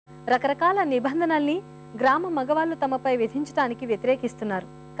రకరకాల నిబంధనల్ని గ్రామ మగవాళ్ళు తమపై విధించడానికి వ్యతిరేకిస్తున్నారు.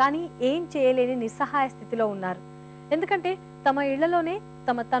 కానీ ఏం చేయలేని నిస్సహాయ స్థితిలో ఉన్నారు. ఎందుకంటే తమ ఇళ్లలోనే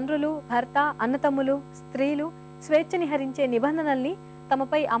తమ తండ్రులు, భర్త, అన్నతమ్ములు, స్త్రీలు స్వేచ్ఛని హరించే నిబంధనల్ని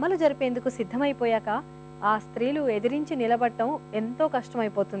తమపై అమలు జరిపేందుకు సిద్ధమైపోయాక ఆ స్త్రీలు ఎదిరించి నిలబడటం ఎంతో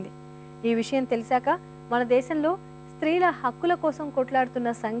కష్టమైపోతుంది. ఈ విషయం తెలిసాక మన దేశంలో స్త్రీల హక్కుల కోసం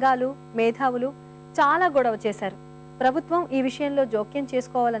కొట్లాడుతున్న సంఘాలు, మేధావులు చాలా గొడవ చేశారు. ప్రభుత్వం ఈ విషయంలో జోక్యం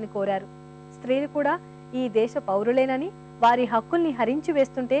చేసుకోవాలని కోరారు. స్త్రీలు కూడా ఈ దేశ పౌరులేనని, వారి హక్కుల్ని హరించి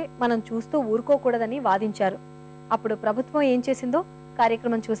వేస్తుంటే మనం చూస్తూ ఊరుకోకూడదని వాదించారు. అప్పుడు ప్రభుత్వం ఏం చేసిందో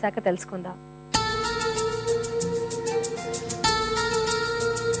కార్యక్రమం చూశాక తెలుసుకుందాం.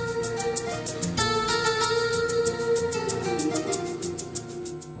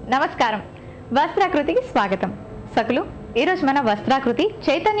 నమస్కారం, వస్త్రాకృతికి స్వాగతం. సకులు, ఈరోజు మన వస్త్రాకృతి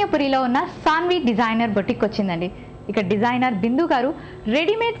చైతన్యపురిలో ఉన్న సాన్వి డిజైనర్ బొటిక్ వచ్చిందండి. ఇక్కడ డిజైనర్ బిందు గారు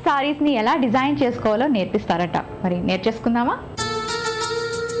రెడీమేడ్ సారీస్ని ఎలా డిజైన్ చేసుకోవాలో నేర్పిస్తారట. మరి నేర్చేసుకుందామా?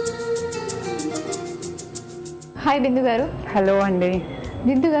 హాయ్ బిందు గారు. హలో అండి.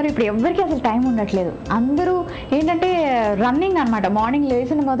 బిందు గారు, ఇప్పుడు ఎవరికి అసలు టైం ఉండట్లేదు. అందరూ ఏంటంటే రన్నింగ్ అనమాట. మార్నింగ్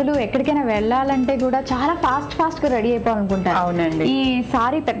లేచిన మొదలు ఎక్కడికైనా వెళ్ళాలంటే కూడా చాలా ఫాస్ట్గా రెడీ అయిపోవాలనుకుంటారు. అవునండి. ఈ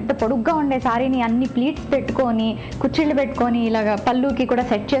సారీ పెద్ద పొడుగ్గా ఉండే సారీని అన్ని ప్లీట్స్ పెట్టుకొని, కుచ్చిళ్ళు పెట్టుకొని, ఇలాగ పళ్ళుకి కూడా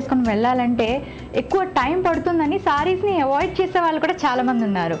సెట్ చేసుకొని వెళ్ళాలంటే ఎక్కువ టైం పడుతుందని సారీస్ని అవాయిడ్ చేసే వాళ్ళు కూడా చాలా మంది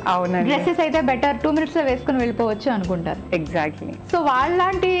ఉన్నారు. అవునండి. డ్రెస్సెస్ అయితే బెటర్ 2 minutesలో వేసుకొని వెళ్ళిపోవచ్చు అనుకుంటారు. ఎగ్జాక్ట్లీ. సో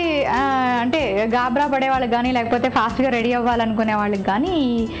వాళ్ళలాంటి అంటే గాబరా పడే వాళ్ళకి కానీ, లేకపోతే ఫాస్ట్గా రెడీ అవ్వాలనుకునే వాళ్ళకి కానీ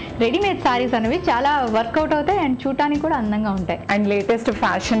ఈ రెడీమేడ్ సారీస్ అనేవి చాలా వర్కౌట్ అవుతాయి అండ్ చూడటానికి కూడా అందంగా ఉంటాయి. అండ్ లేటెస్ట్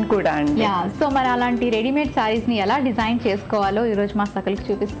ఫ్యాషన్ కూడా అండి. సో మరి అలాంటి రెడీమేడ్ సారీస్ని ఎలా డిజైన్ చేసుకోవాలో ఈరోజు మా సకలకి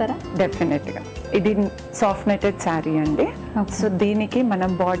చూపిస్తారా? డెఫినెట్గా. ఇది సాఫ్ట్ నెటెడ్ శారీ అండి. సో దీనికి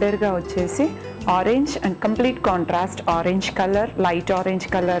మనం బార్డర్గా వచ్చేసి orange and complete contrast orange colour, light orange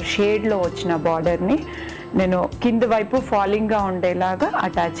colour షేడ్లో వచ్చిన బార్డర్ని నేను కింద వైపు ఫాలింగ్గా ఉండేలాగా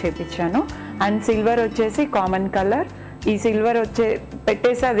అటాచ్ చేయించాను. అండ్ సిల్వర్ వచ్చేసి కామన్ కలర్. ఈ సిల్వర్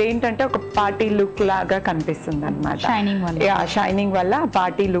పెట్టేసి అది ఏంటంటే ఒక పార్టీ లుక్ లాగా కనిపిస్తుంది అనమాట. షైనింగ్ వల్ల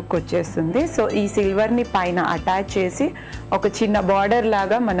పార్టీ లుక్ వచ్చేస్తుంది. సో ఈ సిల్వర్ని పైన అటాచ్ చేసి ఒక చిన్న బార్డర్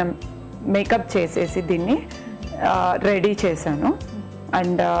లాగా మనం మేకప్ చేసేసి దీన్ని రెడీ చేశాను.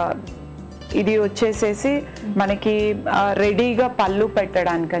 అండ్ ఇది వచ్చేసేసి మనకి రెడీగా పళ్ళు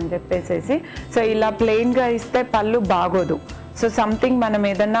పెట్టడానికి అని చెప్పేసేసి, సో ఇలా ప్లెయిన్గా ఇస్తే పళ్ళు బాగోదు. సో సంథింగ్ మనం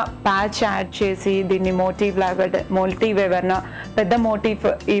ఏదన్నా ప్యాచ్ యాడ్ చేసి దీన్ని మోటివ్ లాగా, మోటివ్ ఏదన్నా పెద్ద మోటివ్,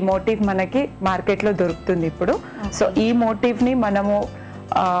 ఈ మోటివ్ మనకి మార్కెట్లో దొరుకుతుంది ఇప్పుడు. సో ఈ మోటివ్ని మనము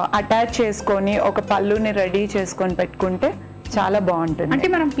అటాచ్ చేసుకొని ఒక పళ్ళుని రెడీ చేసుకొని పెట్టుకుంటే చాలా బాగుంటుంది. అంటే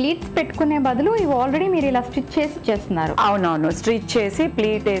మనం ప్లీట్స్ పెట్టుకునే బదులు ఇవి ఆల్రెడీ మీరు ఇలా స్టిచ్ చేసి చేస్తున్నారు? అవునవును, స్టిచ్ చేసి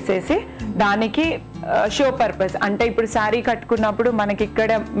ప్లీట్ వేసేసి దానికి షో పర్పస్ అంటే ఇప్పుడు శారీ కట్టుకున్నప్పుడు మనకి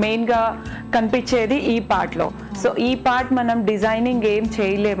ఇక్కడ మెయిన్గా కనిపించేది ఈ పార్ట్లో. సో ఈ పార్ట్ మనం డిజైనింగ్ ఏం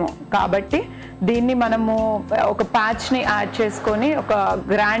చేయలేము కాబట్టి దీన్ని మనము ఒక ప్యాచ్ని యాడ్ చేసుకొని ఒక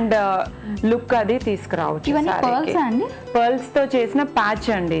గ్రాండ్ లుక్ అది తీసుకురావచ్చు. పర్ల్స్తో చేసిన ప్యాచ్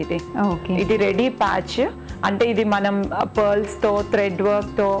అండి ఇది. ఇది రెడీ ప్యాచ్. అంటే ఇది మనం పర్ల్స్తో, థ్రెడ్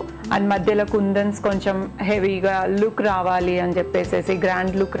వర్క్తో అండ్ మధ్యలో కుందన్స్ కొంచెం హెవీగా లుక్ రావాలి అని చెప్పేసి,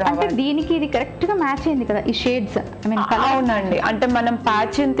 గ్రాండ్ లుక్ రావాలి. దీనికి ఇది కరెక్ట్గా మ్యాచ్ అయింది కదా ఈ షేడ్స్? అవునండి. అంటే మనం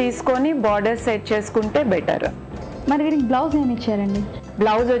ప్యాచ్ని తీసుకొని బార్డర్ సెట్ చేసుకుంటే బెటర్. మరి దీనికి బ్లౌజ్ ఏమి ఇచ్చారండి?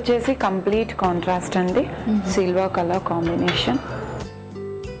 బ్లౌజ్ వచ్చేసి కంప్లీట్ కాంట్రాస్ట్ అండి, silver colour combination.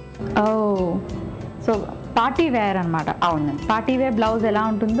 So party wear అనమాట. అవునండి. పార్టీ వేర్ బ్లౌజ్ ఎలా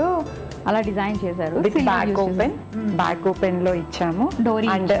ఉంటుందో అలా డిజైన్ చేశారు. బ్యాక్ ఓపెన్ లో ఇచ్చాము.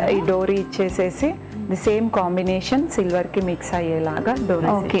 అండ్ ఈ డోరీ ఇచ్చేసేసి ది సేమ్ కాంబినేషన్ సిల్వర్ కి మిక్స్ అయ్యేలాగా డోరీ.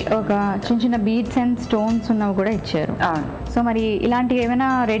 ఓకే, ఒక చిన్న చిన్న బీడ్స్ అండ్ స్టోన్స్ ఉన్నవి కూడా ఇచ్చారు. సో మరి ఇలాంటి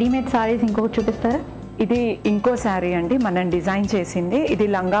ఏమైనా రెడీమేడ్ సారీస్ ఇంకొకటి చూపిస్తారా? ఇది ఇంకో శారీ అండి, మనం డిజైన్ చేసింది. ఇది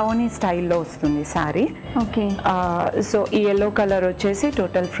లంగావోని స్టైల్లో వస్తుంది శారీ. ఓకే. సో ఈ ఎల్లో కలర్ వచ్చేసి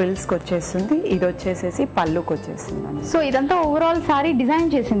టోటల్ ఫ్రిల్స్కి వచ్చేస్తుంది. ఇది వచ్చేసేసి పళ్ళుకి వచ్చేస్తుంది. సో ఇదంతా ఓవరాల్ శారీ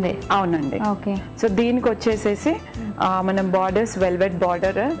డిజైన్ చేసిందే? అవునండి. ఓకే. సో దీనికి వచ్చేసేసి మనం borders velvet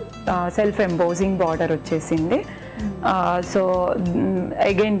border, self embossing border వచ్చేసింది. సో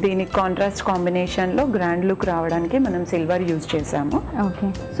అగైన్ దీనికి కాంట్రాస్ట్ కాంబినేషన్లో గ్రాండ్ లుక్ రావడానికి మనం సిల్వర్ యూజ్ చేసాము. ఓకే.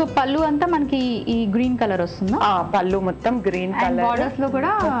 సో పళ్ళు అంతా మనకి ఈ గ్రీన్ కలర్ వస్తుందా? పళ్ళు మొత్తం గ్రీన్ కలర్. బార్డర్స్ లో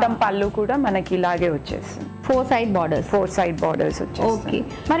కూడా మొత్తం పళ్ళు కూడా మనకి ఇలాగే వచ్చేస్తుంది. 4 side బార్డర్స్ వచ్చేస్తాయి. ఓకే.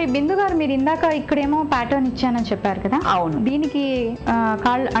 మరి బిందు గారు, మీరు ఇందాక ఇక్కడేమో ప్యాటర్న్ ఇచ్చానని చెప్పారు కదా? అవును. దీనికి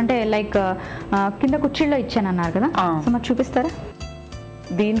కాళ్ళు అంటే లైక్ కింద కుర్చీల్లో ఇచ్చానన్నారు కదా? సో మరి చూపిస్తారా?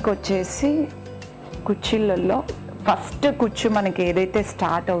 దీనికి వచ్చేసి కుర్చీలలో ఫస్ట్ కుర్చీ మనకి ఏదైతే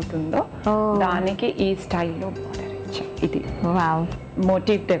స్టార్ట్ అవుతుందో దానికి ఈ స్టైల్లో బార్డర్ ఇచ్చాను. ఇది వావ్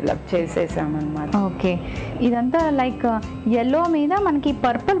మోటివ్ డెవలప్ చేసేసామన్నమాట. ఓకే, ఇదంతా లైక్ ఎల్లో మీద మనకి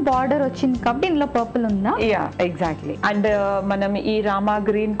పర్పుల్ బార్డర్ వచ్చింది కాబట్టి ఇందులో పర్పుల్ ఉందా? Yeah exactly. అండ్ మనం ఈ రామా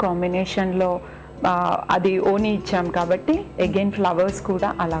గ్రీన్ కాంబినేషన్లో అది ఓని ఇచ్చాం కాబట్టి అగైన్ ఫ్లవర్స్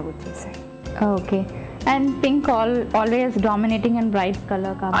కూడా అలా వచ్చేసాయి. Okay, and pink always dominating and bright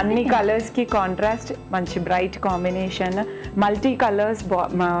colour కాబట్టి అన్ని కలర్స్కి కాంట్రాస్ట్ మంచి bright combination, multi colours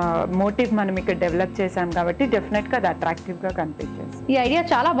motive మనం ఇక్కడ డెవలప్ చేసాం కాబట్టి డెఫినెట్గా అది అట్రాక్టివ్గా కనిపించేది. ఈ ఐడియా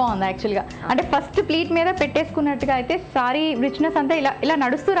చాలా బాగుంది యాక్చువల్గా. అంటే ఫస్ట్ ప్లీట్ మీద పెట్టేసుకున్నట్టుగా అయితే సారీ రిచ్నెస్ అంతా ఇలా ఇలా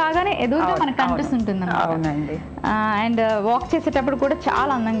నడుస్తూ రాగానే ఎదురుగా మనకు కనిపిస్తుంటుంది. అవునండి. అండ్ వాక్ చేసేటప్పుడు కూడా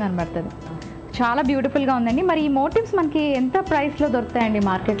చాలా అందంగా కనబడుతుంది. చాలా బ్యూటిఫుల్గా ఉందండి. మరి ఈ మోటివ్స్ మనకి ఎంత ప్రైస్లో దొరుకుతాయండి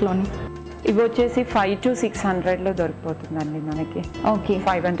మార్కెట్లోని? ఇవి వచ్చేసి 500 to 600లో దొరికిపోతుందండి మనకి. ఓకే,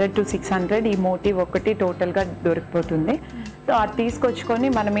 500 to 600 ఈ మోటివ్ ఒకటి టోటల్గా దొరికిపోతుంది. సో అది తీసుకొచ్చుకొని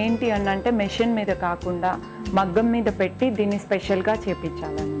మనం ఏంటి అని అంటే మెషిన్ మీద కాకుండా మగ్గం మీద పెట్టి దీన్ని స్పెషల్గా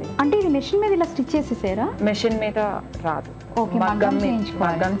చేపించాలండి. అంటే ఇది మెషిన్ మీద ఇలా స్టిచ్ చేసేసారా? మెషిన్ మీద రాదు, ఓకే,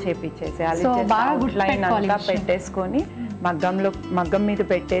 మగ్గం చేపించేసేయాలి. అవుట్లైన్ అంతా పెట్టేసుకొని మగ్గం మీద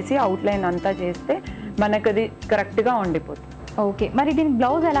పెట్టేసి అవుట్లైన్ అంతా చేస్తే మనకు అది కరెక్ట్గా ఉండిపోతుంది. ఓకే, మరి దీనికి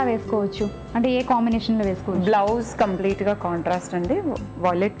బ్లౌజ్ ఎలా వేసుకోవచ్చు? అంటే ఏ కాంబినేషన్లో వేసుకోవచ్చు? బ్లౌజ్ కంప్లీట్గా కాంట్రాస్ట్ అండి,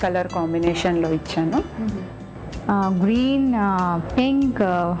 వాయిలెట్ కలర్ కాంబినేషన్లో ఇచ్చాను. గ్రీన్, పింక్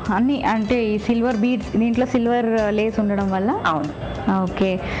అన్నీ, అంటే ఈ సిల్వర్ బీడ్స్ దీంట్లో సిల్వర్ లేస్ ఉండడం వల్ల. అవును. ఓకే,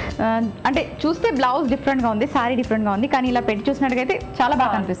 అంటే చూస్తే బ్లౌజ్ డిఫరెంట్గా ఉంది, సారీ డిఫరెంట్గా ఉంది, కానీ ఇలా పెట్టి చూసినట్టుగైతే చాలా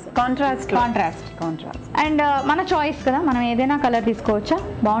బాగా అనిపిస్తుంది. కాంట్రాస్ట్. అండ్ మన చాయిస్ కదా, మనం ఏదైనా కలర్ తీసుకోవచ్చా?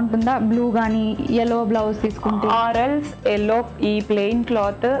 బాగుంటుందా? బ్లూ కానీ ఎల్లో బ్లౌజ్ తీసుకుంటే? ఆర్ఎల్స్ ఎల్లో, ఈ ప్లెయిన్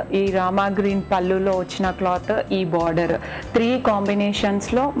క్లాత్, ఈ రామా గ్రీన్ పళ్ళులో వచ్చిన క్లాత్, ఈ బార్డర్ 3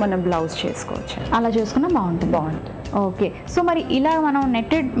 కాంబినేషన్స్లో మనం బ్లౌజ్ చేసుకోవచ్చు. అలా చేసుకున్నా బాగుంటుంది. ఓకే, సో మరి ఇలా మనం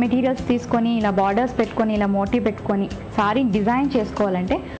నెట్టెడ్ మెటీరియల్స్ తీసుకొని ఇలా బార్డర్స్ పెట్టుకొని ఇలా మోటివ్ పెట్టుకొని సారీ డిజైన్ చేసుకోవాలంటే